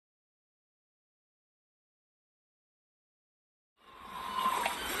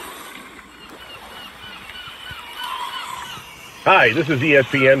Hi, this is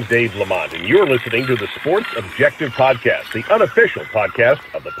ESPN's Dave Lamont, and you're listening to the Sports Objective Podcast, the unofficial podcast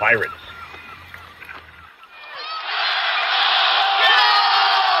of the Pirates.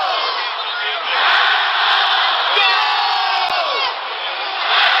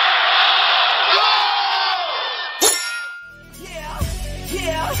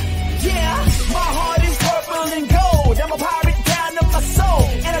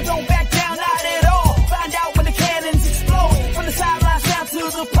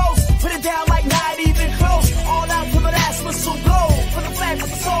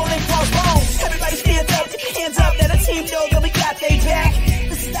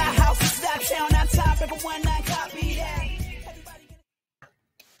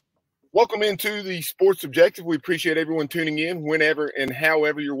 Welcome into the Sports Objective. We appreciate everyone tuning in whenever and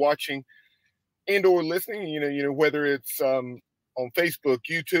however you're watching and or listening. You know, whether it's on Facebook,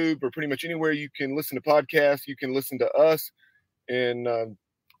 YouTube, or pretty much anywhere you can listen to podcasts, you can listen to us. And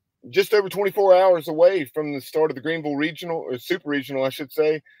just over 24 hours away from the start of the Greenville Regional, or Super Regional, I should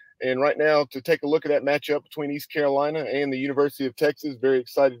say. And right now, to take a look at that matchup between East Carolina and the University of Texas, very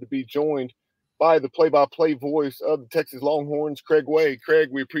excited to be joined by the play-by-play voice of the Texas Longhorns, Craig Way. Craig,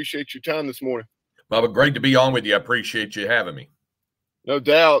 we appreciate your time this morning. Bubba, great to be on with you. I appreciate you having me. No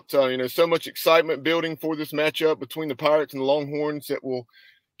doubt. So much excitement building for this matchup between the Pirates and the Longhorns that will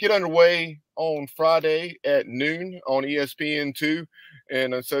get underway on Friday at noon on ESPN2.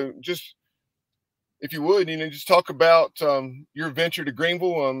 And so just, if you would, just talk about your venture to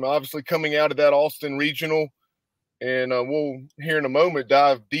Greenville, obviously coming out of that Austin Regional. And we'll, here in a moment,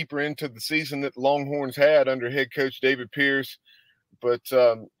 dive deeper into the season that the Longhorns had under head coach David Pierce. But,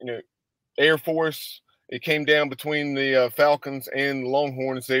 Air Force, it came down between the Falcons and the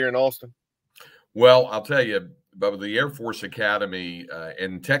Longhorns there in Austin. Well, I'll tell you, Bubba, the Air Force Academy,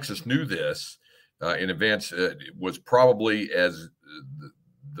 and Texas knew this in advance, was probably as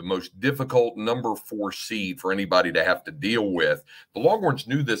the most difficult number 4 seed for anybody to have to deal with. The Longhorns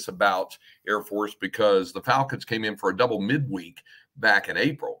knew this about Air Force because the Falcons came in for a double midweek back in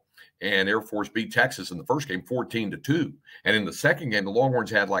April, and Air Force beat Texas in the first game 14-2. And in the second game, the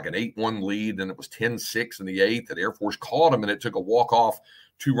Longhorns had like an 8-1 lead, and it was 10-6 in the 8th, and Air Force caught them, and it took a walk-off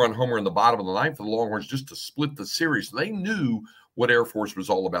 2-run homer in the bottom of the 9th for the Longhorns just to split the series. So they knew what Air Force was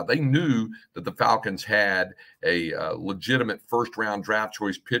all about. They knew that the Falcons had a legitimate first-round draft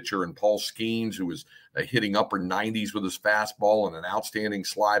choice pitcher in Paul Skeens, who was hitting upper 90s with his fastball and an outstanding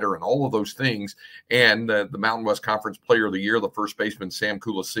slider and all of those things, and the Mountain West Conference Player of the Year, the first baseman Sam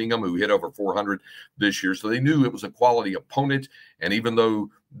Kulasingham, who hit over 400 this year. So they knew it was a quality opponent, and even though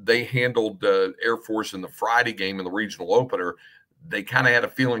they handled Air Force in the Friday game in the regional opener, they kind of had a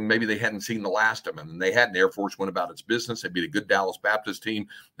feeling maybe they hadn't seen the last of them, and they hadn't. Air Force went about its business. They beat a good Dallas Baptist team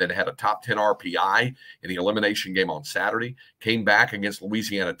that had a top 10 RPI in the elimination game on Saturday, came back against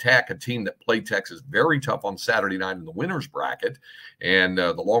Louisiana Tech, a team that played Texas very tough on Saturday night in the winner's bracket, and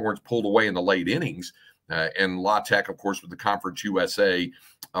the Longhorns pulled away in the late innings, and La Tech, of course, with the Conference USA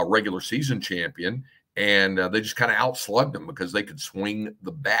regular season champion, and they just kind of outslugged them because they could swing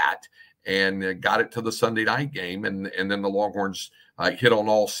the bat, and got it to the Sunday night game. And then the Longhorns hit on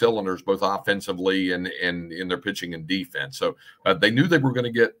all cylinders, both offensively and in their pitching and defense. So they knew they were going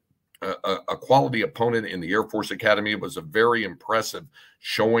to get a quality opponent in the Air Force Academy. It was a very impressive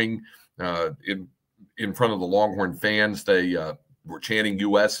showing in front of the Longhorn fans. They were chanting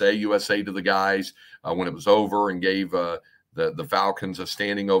USA, USA to the guys when it was over, and gave the Falcons a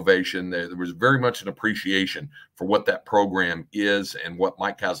standing ovation. There was very much an appreciation for what that program is and what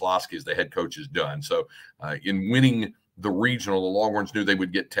Mike Kozlowski as the head coach has done. So in winning the regional, the Longhorns knew they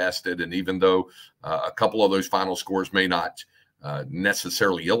would get tested. And even though a couple of those final scores may not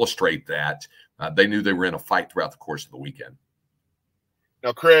necessarily illustrate that, they knew they were in a fight throughout the course of the weekend.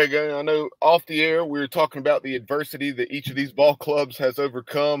 Now, Craig, I know off the air we were talking about the adversity that each of these ball clubs has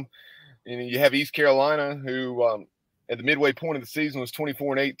overcome. You have East Carolina, who at the midway point of the season was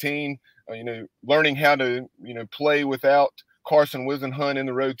 24-18, learning how to, play without Carson Wisenhunt in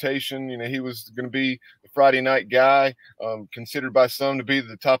the rotation. He was going to be the Friday night guy, considered by some to be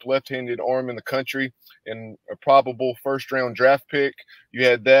the top left-handed arm in the country and a probable first-round draft pick. You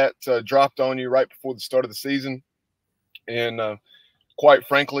had that dropped on you right before the start of the season. And quite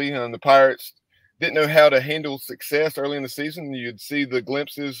frankly, the Pirates didn't know how to handle success early in the season. You'd see the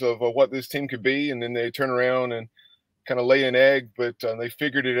glimpses of what this team could be, and then they turn around and kind of lay an egg, but they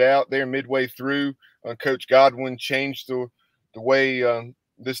figured it out there midway through. Coach Godwin changed the way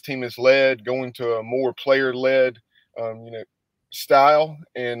this team is led, going to a more player-led, style,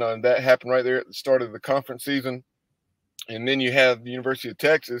 and that happened right there at the start of the conference season. And then you have the University of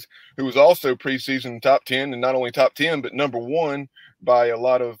Texas, who was also preseason top 10, and not only top 10, but number 1 by a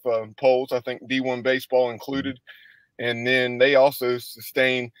lot of polls, I think D1 baseball included. And then they also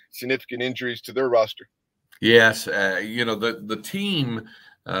sustained significant injuries to their roster. Yes, the team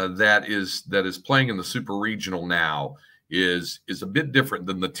that is playing in the Super Regional now is a bit different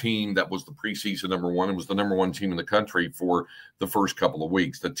than the team that was the preseason number 1 and was the number 1 team in the country for the first couple of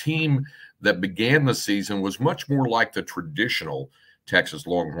weeks. The team that began the season was much more like the traditional Texas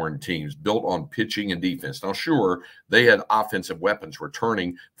Longhorn teams, built on pitching and defense. Now, sure, they had offensive weapons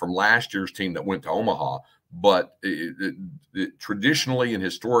returning from last year's team that went to Omaha, but traditionally and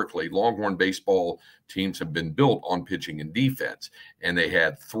historically, Longhorn baseball teams have been built on pitching and defense, and they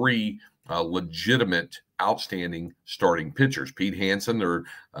had 3 legitimate, outstanding starting pitchers. Pete Hansen, their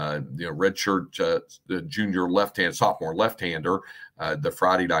redshirt junior sophomore left-hander, the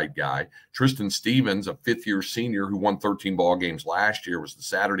Friday night guy. Tristan Stevens, a 5th-year senior who won 13 ball games last year, was the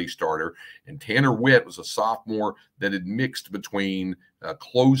Saturday starter. And Tanner Witt was a sophomore that had mixed between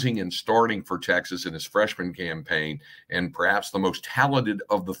closing and starting for Texas in his freshman campaign, and perhaps the most talented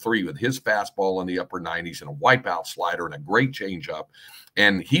of the 3 with his fastball in the upper 90s and a wipeout slider and a great changeup.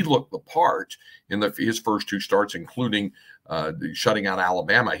 And he looked the part in his first 2 starts, including shutting out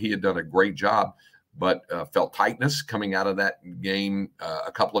Alabama. He had done a great job, but felt tightness coming out of that game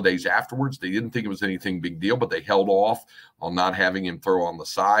a couple of days afterwards. They didn't think it was anything big deal, but they held off on not having him throw on the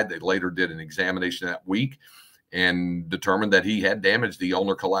side. They later did an examination that week and determined that he had damaged the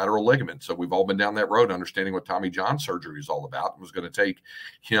ulnar collateral ligament. So we've all been down that road, understanding what Tommy John surgery is all about, and was going to take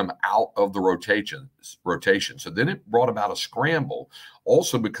him out of the rotation. So then it brought about a scramble,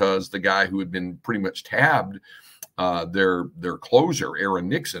 also because the guy who had been pretty much tabbed, their closer, Aaron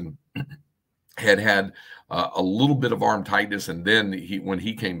Nixon, had a little bit of arm tightness, and then when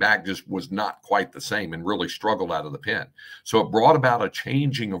he came back, just was not quite the same and really struggled out of the pen. So it brought about a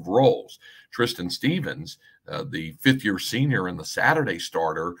changing of roles. Tristan Stevens, the 5th-year senior and the Saturday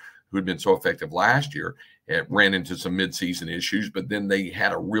starter, who had been so effective last year, ran into some midseason issues, but then they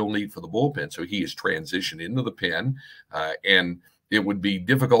had a real need for the bullpen. So he has transitioned into the pen, and it would be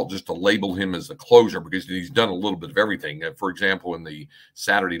difficult just to label him as a closer because he's done a little bit of everything. For example, in the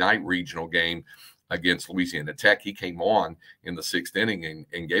Saturday night regional game against Louisiana Tech, he came on in the 6th inning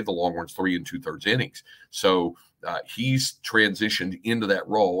and gave the Longhorns 3 2/3 innings. So he's transitioned into that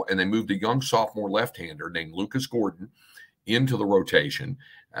role, and they moved a young sophomore left-hander named Lucas Gordon into the rotation.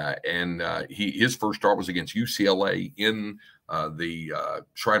 His first start was against UCLA in the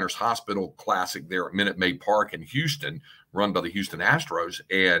Shriners Hospital Classic there at Minute Maid Park in Houston, run by the Houston Astros,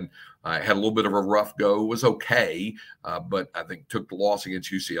 and had a little bit of a rough go. It was okay, but I think took the loss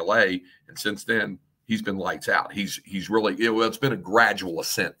against UCLA, and since then he's been lights out. He's really, it's been a gradual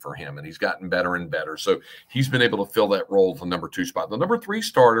ascent for him, and he's gotten better and better. So he's been able to fill that role, the number 2 spot. The number 3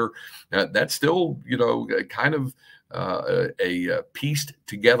 starter, that's still, kind of a pieced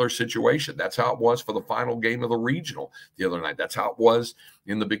together situation. That's how it was for the final game of the regional the other night. That's how it was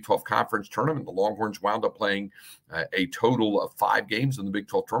in the Big 12 Conference tournament. The Longhorns wound up playing a total of 5 games in the Big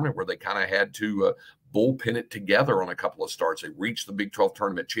 12 tournament where they kind of had to bullpen it together on a couple of starts. They reached the Big 12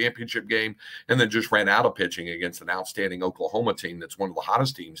 tournament championship game and then just ran out of pitching against an outstanding Oklahoma team that's one of the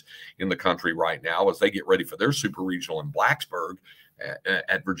hottest teams in the country right now as they get ready for their Super Regional in Blacksburg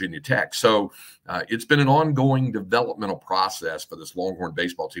at Virginia Tech. So it's been an ongoing developmental process for this Longhorn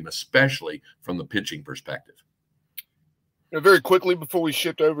baseball team, especially from the pitching perspective. Very quickly, before we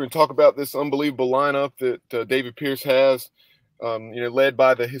shift over and talk about this unbelievable lineup that David Pierce has, led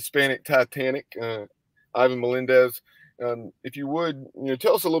by the Hispanic Titanic, Ivan Melendez. If you would,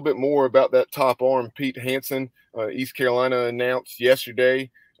 tell us a little bit more about that top arm, Pete Hansen. East Carolina announced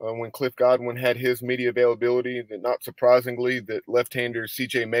yesterday when Cliff Godwin had his media availability that, not surprisingly, that left-hander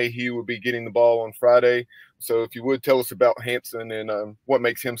C.J. Mayhew would be getting the ball on Friday. So if you would, tell us about Hansen and what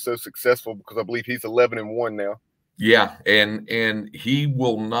makes him so successful, because I believe he's 11-1 now. Yeah, and he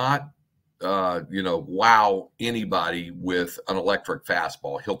will not wow anybody with an electric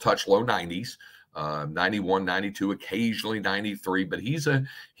fastball. He'll touch low 90s. 91, 92, occasionally 93, but he's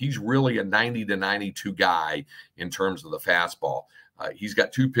really a 90 to 92 guy in terms of the fastball. He's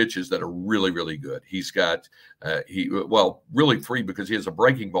got 2 pitches that are really, really good. He's got, really 3, because he has a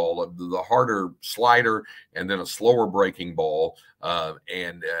breaking ball, the harder slider, and then a slower breaking ball.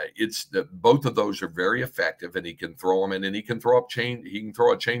 Both of those are very effective, and he can throw them, and then he can throw a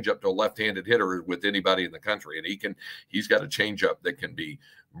change up to a left-handed hitter with anybody in the country. And he's got a change up that can be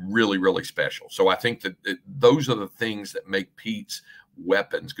really, really special. So I think that those are the things that make Pete's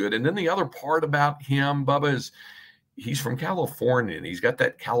weapons good. And then the other part about him, Bubba, is he's from California, and he's got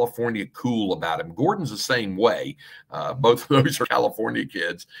that California cool about him. Gordon's the same way. Both of those are California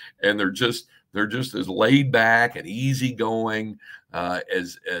kids, and they're just as laid back and easygoing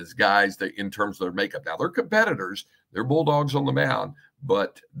as guys that in terms of their makeup. Now they're competitors, they're bulldogs on the mound,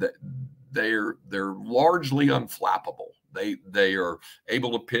 but they're largely unflappable. They are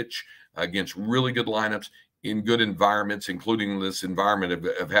able to pitch against really good lineups in good environments, including this environment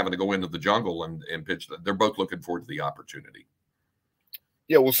of having to go into the jungle and pitch. They're both looking forward to the opportunity.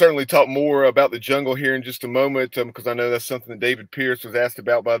 Yeah, we'll certainly talk more about the jungle here in just a moment, because I know that's something that David Pierce was asked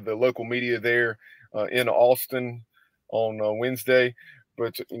about by the local media there in Austin on Wednesday.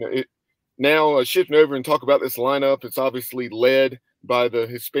 But, now shifting over and talk about this lineup, it's obviously led by the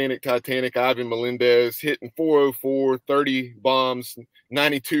Hispanic Titanic, Ivan Melendez, hitting .404, 30 bombs,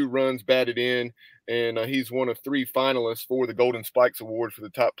 92 runs batted in, and he's one of 3 finalists for the Golden Spikes Award for the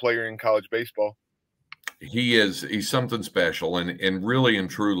top player in college baseball. He's something special, and really and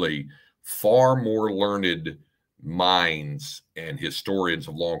truly far more learned minds and historians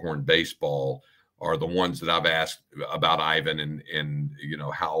of Longhorn baseball are the ones that I've asked about Ivan and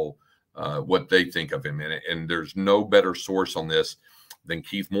how what they think of him. And there's no better source on this than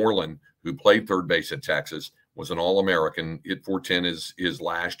Keith Moreland, who played third base at Texas, was an All-American, hit .410 his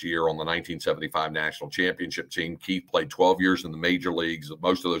last year on the 1975 National Championship team. Keith played 12 years in the major leagues,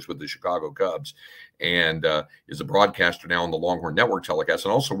 most of those with the Chicago Cubs, and is a broadcaster now on the Longhorn Network telecast,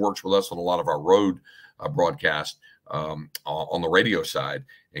 and also works with us on a lot of our road broadcast on the radio side.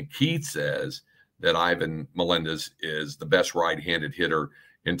 And Keith says that Ivan Melendez is the best right-handed hitter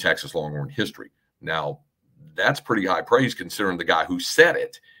in Texas Longhorn history. Now, that's pretty high praise considering the guy who said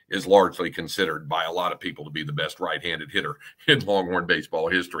it is largely considered by a lot of people to be the best right-handed hitter in Longhorn baseball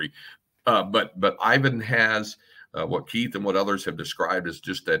history. But Ivan has what Keith and what others have described as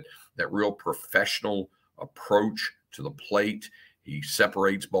just that real professional approach to the plate. He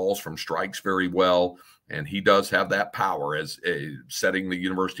separates balls from strikes very well, and he does have that power as setting the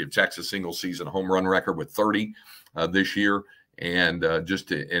University of Texas single-season home run record with 30 this year. And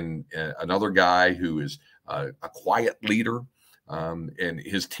another guy who is a quiet leader. And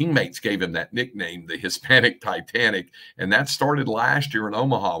his teammates gave him that nickname, the Hispanic Titanic. And that started last year in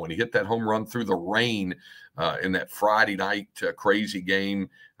Omaha when he hit that home run through the rain in that Friday night crazy game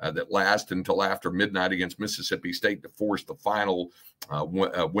that lasted until after midnight against Mississippi State to force the final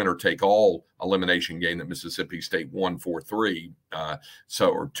winner-take-all elimination game that Mississippi State won 4-3,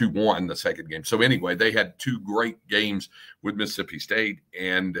 or 2-1 the second game. So anyway, they had 2 great games with Mississippi State,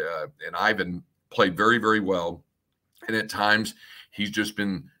 and Ivan played very, very well. And at times, he's just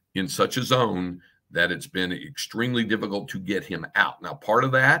been in such a zone that it's been extremely difficult to get him out. Now, part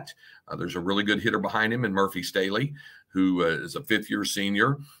of that, there's a really good hitter behind him in Murphy Staley, who is a 5th-year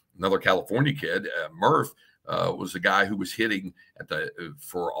senior, another California kid. Murph was a guy who was hitting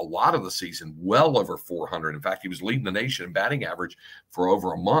for a lot of the season well over 400. In fact, he was leading the nation in batting average for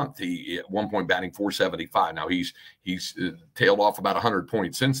over a month. He at one point batting 475. Now he's tailed off about 100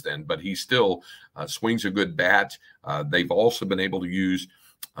 points since then, but he still swings a good bat. They've also been able to use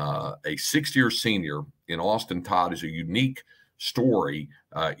a 6th-year senior in Austin Todd as a unique story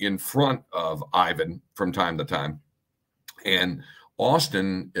in front of Ivan from time to time. And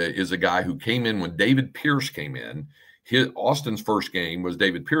Austin is a guy who came in when David Pierce came in. Austin's first game was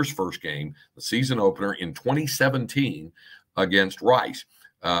David Pierce's first game, the season opener in 2017 against Rice.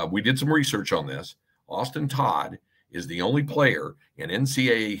 We did some research on this. Austin Todd is the only player in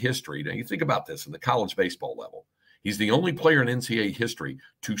NCAA history. Now, you think about this in the college baseball level. He's the only player in NCAA history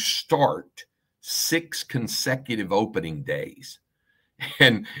to start 6 consecutive opening days.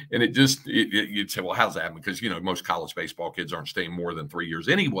 And you'd say, well, how's that? Because, most college baseball kids aren't staying more than 3 years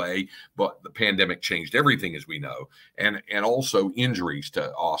anyway, but the pandemic changed everything, as we know. And also injuries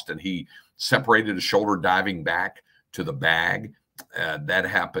to Austin. He separated his shoulder diving back to the bag. That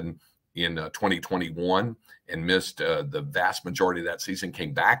happened in 2021 and missed the vast majority of that season,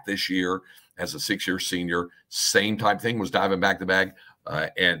 came back this year as a 6-year senior. Same type thing, was diving back to the bag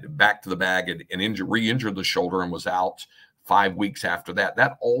and back to the bag and re-injured the shoulder and was out 5 weeks after that.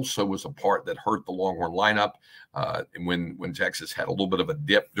 That also was a part that hurt the Longhorn lineup. When Texas had a little bit of a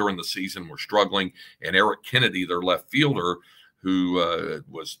dip during the season, were struggling. And Eric Kennedy, their left fielder, who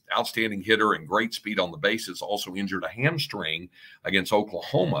was outstanding hitter and great speed on the bases, also injured a hamstring against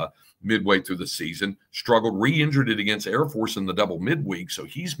Oklahoma midway through the season, struggled, re-injured it against Air Force in the double midweek, so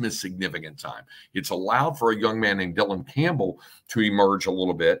he's missed significant time. It's allowed for a young man named Dylan Campbell to emerge a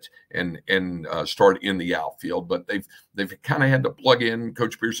little bit and start in the outfield, but they've kind of had to plug in,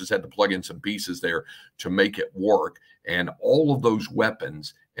 Coach Pierce has had to plug in some pieces there to make it work, and all of those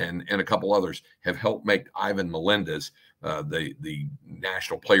weapons and a couple others have helped make Ivan Melendez the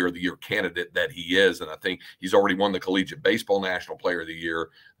National Player of the Year candidate that he is. And I think he's already won the Collegiate Baseball National Player of the Year.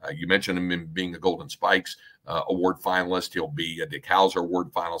 You mentioned him in being a Golden Spikes Award finalist. He'll be a Dick Hauser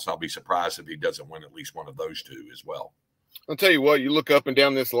Award finalist. I'll be surprised if he doesn't win at least one of those two as well. I'll tell you what, you look up and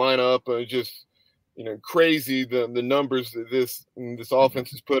down this lineup, just crazy the numbers that this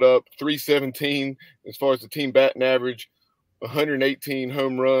offense has put up. 317 as far as the team batting average, 118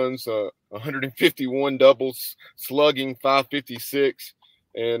 home runs, 151 doubles, slugging 556,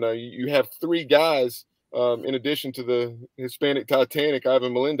 and you have three guys in addition to the Hispanic Titanic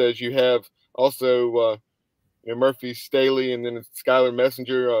Ivan Melendez. You have also Murphy Staley and then Skylar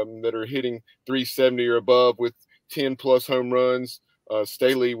Messenger that are hitting 370 or above with 10 plus home runs.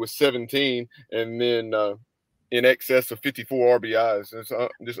 Staley with 17, and then in excess of 54 RBIs. It's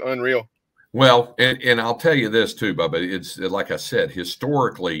just unreal. Well, and I'll tell you this too, Bubba. It's like I said,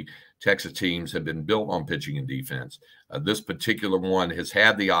 historically, Texas teams have been built on pitching and defense. This particular one has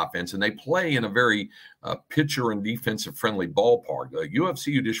had the offense, and they play in a very pitcher and defensive friendly ballpark.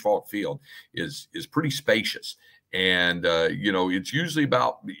 UFC Udish Falk Field is pretty spacious. And, it's usually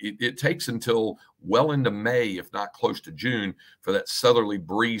it takes until well into May, if not close to June, for that southerly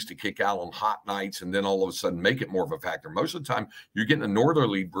breeze to kick out on hot nights and then all of a sudden make it more of a factor. Most of the time, you're getting a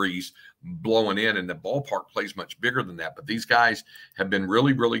northerly breeze blowing in, and the ballpark plays much bigger than that. But these guys have been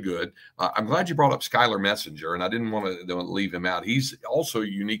really, really good. I'm glad you brought up Skylar Messenger, and I didn't want to leave him out. He's also a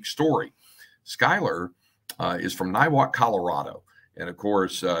unique story. Skylar is from Niwot, Colorado. And of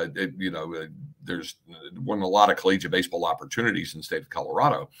course, there's won a lot of collegiate baseball opportunities in the state of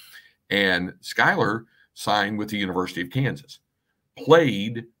Colorado. And Skylar signed with the University of Kansas,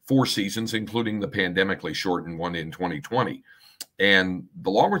 played 4 seasons, including the pandemically shortened one in 2020. And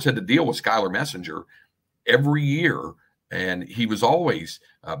the Longhorns had to deal with Skylar Messenger every year. And he was always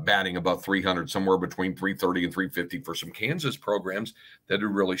batting above 300, somewhere between 330 and 350 for some Kansas programs that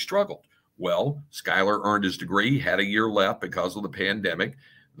had really struggled. Well, Skylar earned his degree, had a year left because of the pandemic.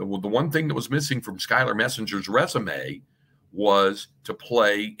 The one thing that was missing from Skylar Messenger's resume was to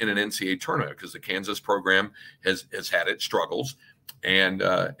play in an NCAA tournament, because the Kansas program has had its struggles. And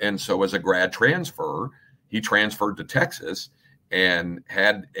so as a grad transfer, he transferred to Texas and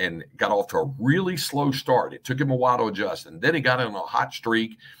got off to a really slow start. It took him a while to adjust. And then he got on a hot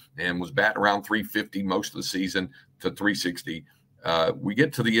streak and was batting around 350 most of the season to 360. We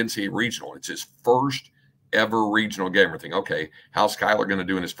get to the NCAA regional. It's his first ever regional game. We're thinking, okay, how's Skylar going to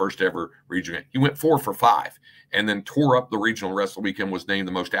do in his first ever regional game? He went 4 for 5 and then tore up the regional the rest of the weekend, was named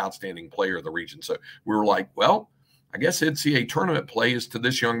the most outstanding player of the region. So we were like, well, I guess NCAA tournament play is to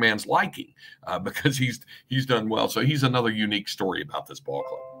this young man's liking because he's done well. So he's another unique story about this ball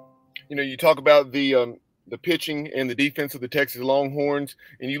club. You talk about the pitching and the defense of the Texas Longhorns,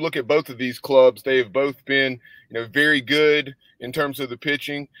 and you look at both of these clubs, they have both been, very good in terms of the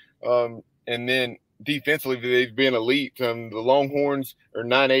pitching. And then defensively, they've been elite. The Longhorns are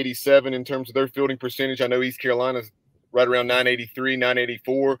 987 in terms of their fielding percentage. I know East Carolina's right around 983,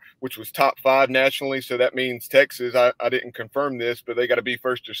 984, which was top 5 nationally. So that means Texas, I didn't confirm this, but they got to be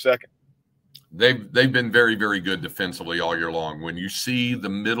first or second. They've been very, very good defensively all year long. When you see the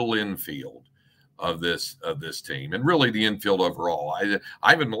middle infield of this team, and really the infield overall,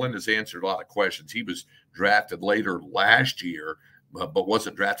 Ivan Melendez answered a lot of questions. He was drafted later last year, but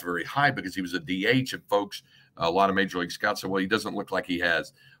wasn't drafted very high because he was a DH. And folks, a lot of major league scouts said, well, he doesn't look like he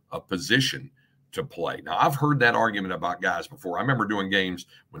has a position to play. Now, I've heard that argument about guys before. I remember doing games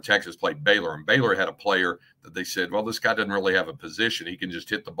when Texas played Baylor, and Baylor had a player that they said, well, this guy doesn't really have a position. He can just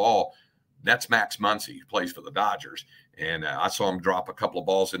hit the ball. That's Max Muncy, who plays for the Dodgers. And I saw him drop a couple of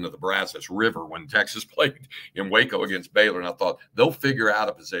balls into the Brazos River when Texas played in Waco against Baylor. And I thought they'll figure out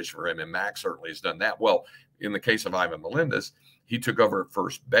a position for him. And Max certainly has done that. Well, in the case of Ivan Melendez, he took over at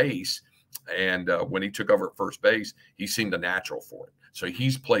first base. And when he took over at first base, he seemed a natural for it. So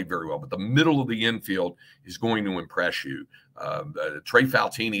he's played very well. But the middle of the infield is going to impress you. Trey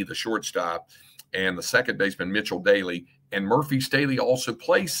Faltini, the shortstop, and the second baseman, Mitchell Daly, and Murphy Staley also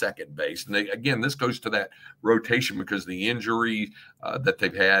plays second base. And again, this goes to that rotation because the injury that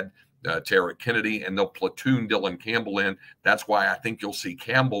they've had to Eric Kennedy, and they'll platoon Dylan Campbell in. That's why I think you'll see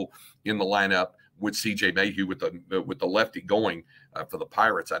Campbell in the lineup with C.J. Mayhew with the lefty going for the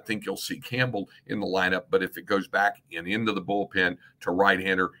Pirates. I think you'll see Campbell in the lineup, but if it goes back into the bullpen to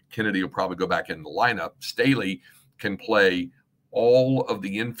right-hander, Kennedy will probably go back in the lineup. Staley can play all of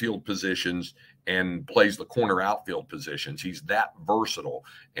the infield positions and plays the corner outfield positions. He's that versatile.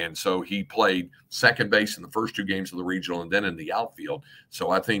 And so he played second base in the first 2 games of the regional and then in the outfield. So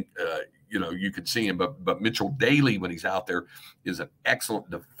I think, you could see him. But Mitchell Daly, when he's out there, is an excellent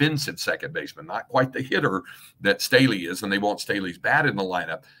defensive second baseman. Not quite the hitter that Staley is, and they want Staley's bat in the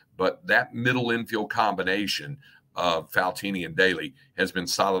lineup. But that middle infield combination of Faltini and Daly has been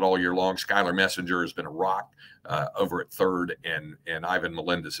solid all year long. Skylar Messenger has been a rock over at third, and Ivan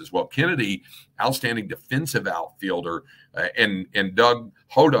Melendez as well. Kennedy, outstanding defensive outfielder, and Doug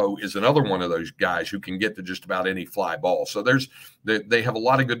Hodo is another one of those guys who can get to just about any fly ball. So they have a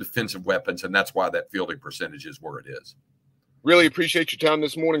lot of good defensive weapons, and that's why that fielding percentage is where it is. Really appreciate your time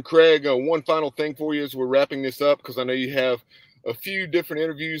this morning, Craig. One final thing for you as we're wrapping this up, because I know you have a few different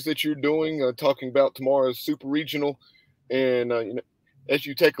interviews that you're doing, talking about tomorrow's Super Regional. And as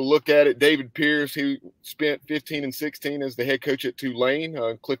you take a look at it, David Pierce, who spent 15 and 16 as the head coach at Tulane,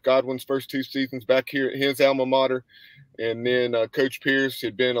 Cliff Godwin's first 2 seasons back here at his alma mater. And then Coach Pierce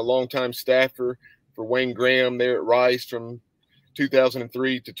had been a longtime staffer for Wayne Graham there at Rice from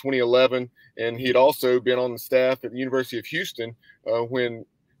 2003 to 2011. And he had also been on the staff at the University of Houston when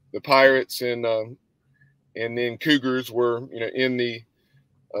the Pirates and then Cougars were, in the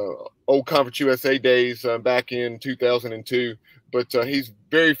old Conference USA days back in 2002. But he's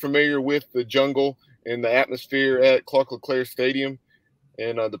very familiar with the jungle and the atmosphere at Clark LeClaire Stadium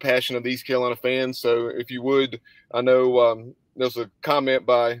and the passion of the East Carolina fans. So if you would, I know there's a comment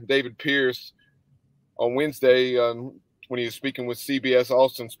by David Pierce on Wednesday when he was speaking with CBS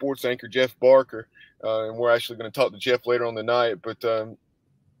Austin sports anchor Jeff Barker. And we're actually going to talk to Jeff later on the night. But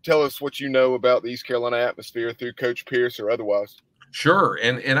tell us what you know about the East Carolina atmosphere through Coach Pierce or otherwise. Sure.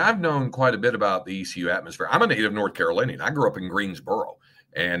 And I've known quite a bit about the ECU atmosphere. I'm a native North Carolinian. I grew up in Greensboro.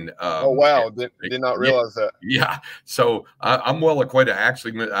 And oh, wow. Did not realize that. Yeah. So I'm well acquainted.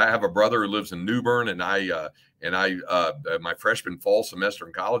 Actually, I have a brother who lives in New Bern, and my freshman fall semester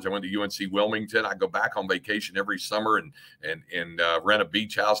in college, I went to UNC Wilmington. I go back on vacation every summer and rent a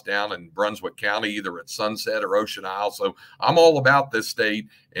beach house down in Brunswick County, either at Sunset or Ocean Isle. So I'm all about this state.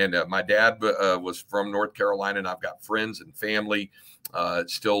 And my dad was from North Carolina, and I've got friends and family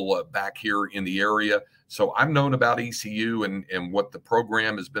still back here in the area. So I've known about ECU and what the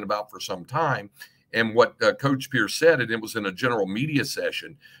program has been about for some time. And what Coach Pierce said, and it was in a general media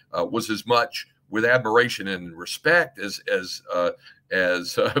session, was as much with admiration and respect as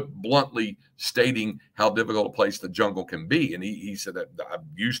bluntly stating how difficult a place the jungle can be. And he said that I'm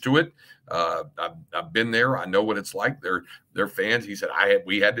used to it. I've been there. I know what it's like. They're fans. He said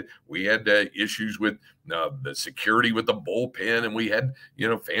we had issues with the security with the bullpen, and we had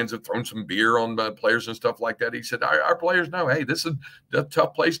fans have thrown some beer on players and stuff like that. He said our players know, hey, this is a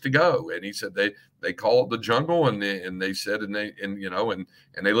tough place to go. And he said they call it the jungle, and they said and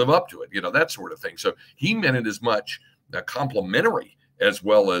they live up to it, that sort of thing. So he meant it as much complimentary as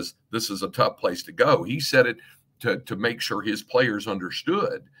well as this is a tough place to go. He said it to make sure his players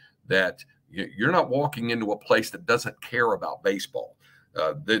understood that you're not walking into a place that doesn't care about baseball.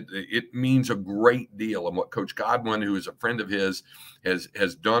 That it means a great deal. And what Coach Godwin, who is a friend of his,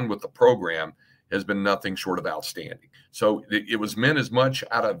 has done with the program has been nothing short of outstanding. So it was meant as much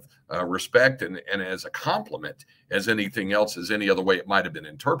out of respect and as a compliment as anything else, as any other way it might have been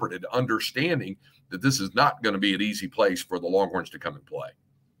interpreted, understanding that this is not going to be an easy place for the Longhorns to come and play.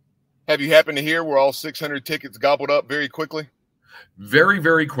 Have you happened to hear were all 600 tickets gobbled up very quickly? Very,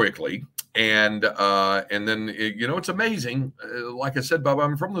 very quickly. And then, it's amazing. Like I said, Bob,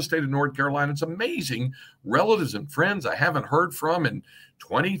 I'm from the state of North Carolina. It's amazing. Relatives and friends I haven't heard from in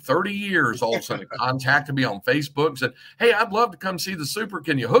 20, 30 years all of a sudden contacted me on Facebook and said, hey, I'd love to come see the Super.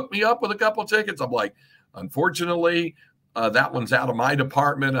 Can you hook me up with a couple of tickets? I'm like, unfortunately, that one's out of my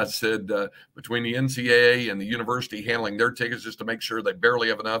department. I said, between the NCAA and the university handling their tickets just to make sure they barely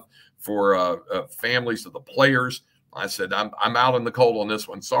have enough for families of the players. I said, I'm out in the cold on this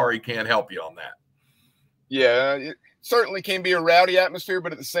one. Sorry, can't help you on that. Yeah, it certainly can be a rowdy atmosphere,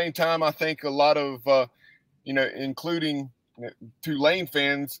 but at the same time, I think a lot of, including Tulane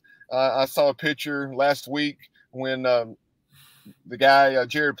fans, I saw a picture last week when the guy,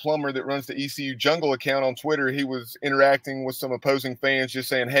 Jared Plummer, that runs the ECU Jungle account on Twitter, he was interacting with some opposing fans, just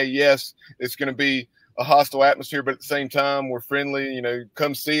saying, hey, yes, it's going to be a hostile atmosphere, but at the same time, we're friendly.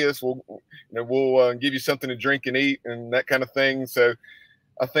 Come see us. We'll give you something to drink and eat and that kind of thing. So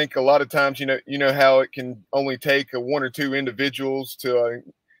I think a lot of times, how it can only take one or two individuals to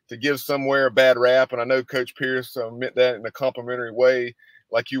give somewhere a bad rap. And I know Coach Pierce meant that in a complimentary way,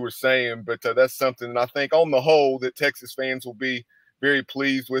 like you were saying, but that's something I think on the whole that Texas fans will be very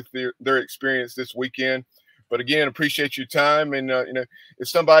pleased with their experience this weekend. But again, appreciate your time. And, if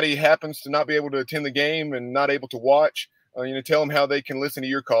somebody happens to not be able to attend the game and not able to watch, tell them how they can listen to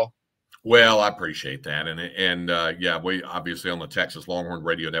your call. Well, I appreciate that. And yeah, we obviously on the Texas Longhorn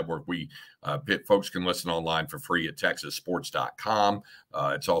Radio Network, folks can listen online for free at texassports.com.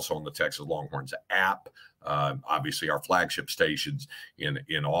 It's also on the Texas Longhorns app. Obviously, our flagship stations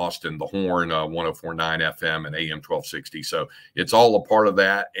in Austin, the Horn, 104.9 FM and AM 1260. So it's all a part of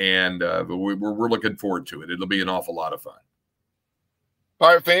that. And we're looking forward to it. It'll be an awful lot of fun.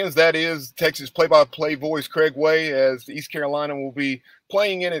 Pirate fans, that is Texas play-by-play voice Craig Way, as East Carolina will be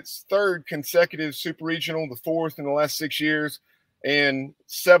playing in its third consecutive Super Regional, the fourth in the last 6 years, and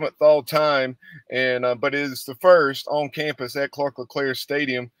seventh all time. And but it is the first on campus at Clark LeClaire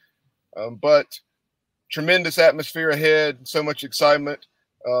Stadium. But tremendous atmosphere ahead, so much excitement.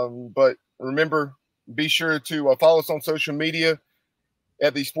 But remember, be sure to follow us on social media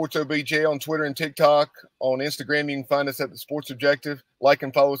at the Sports OBJ on Twitter and TikTok. On Instagram, you can find us at the Sports Objective. Like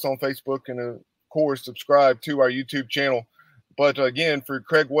and follow us on Facebook, and of course, subscribe to our YouTube channel. But again, for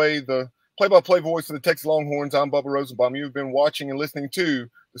Craig Way, the play-by-play voice of the Texas Longhorns, I'm Bubba Rosenbaum. You've been watching and listening to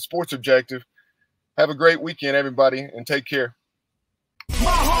the Sports Objective. Have a great weekend, everybody, and take care. My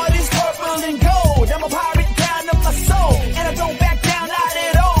heart is purple and gold. I'm a pirate down in my soul, and I don't